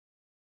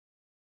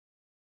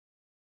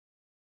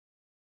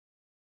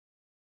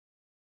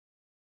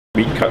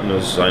Meat cutting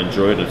is, I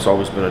enjoy it. It's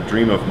always been a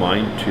dream of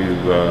mine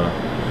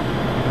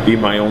to be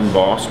my own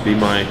boss, be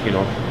my,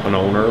 an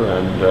owner,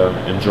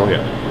 and enjoy it.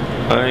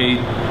 I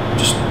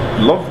just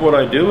love what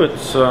I do.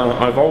 It's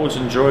I've always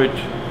enjoyed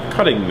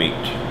cutting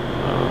meat.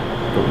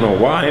 Don't know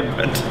why,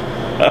 but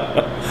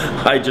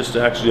I just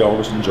actually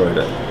always enjoyed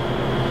it.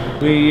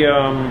 We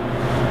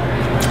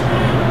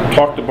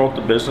talked about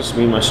the business.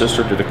 Me and my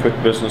sister did a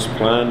quick business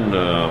plan,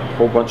 a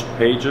whole bunch of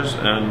pages,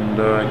 and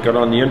got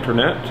on the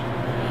internet,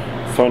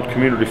 found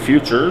Community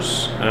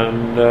Futures,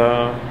 and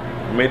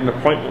made an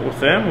appointment with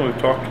them. We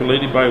talked to a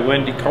lady by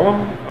Wendy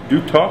Cullum.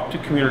 Do talk to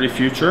Community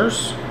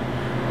Futures.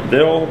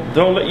 They'll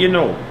let you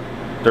know.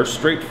 They're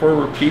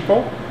straightforward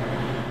people.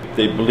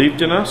 They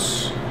believed in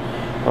us.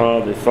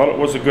 They thought it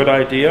was a good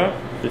idea.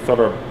 They thought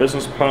our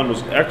business plan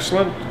was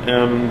excellent,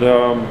 and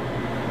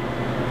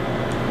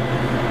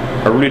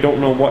I really don't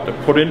know what to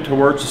put into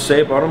words to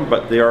say about them,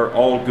 but they are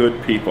all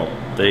good people.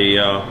 They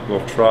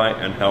will try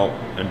and help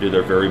and do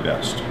their very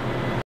best.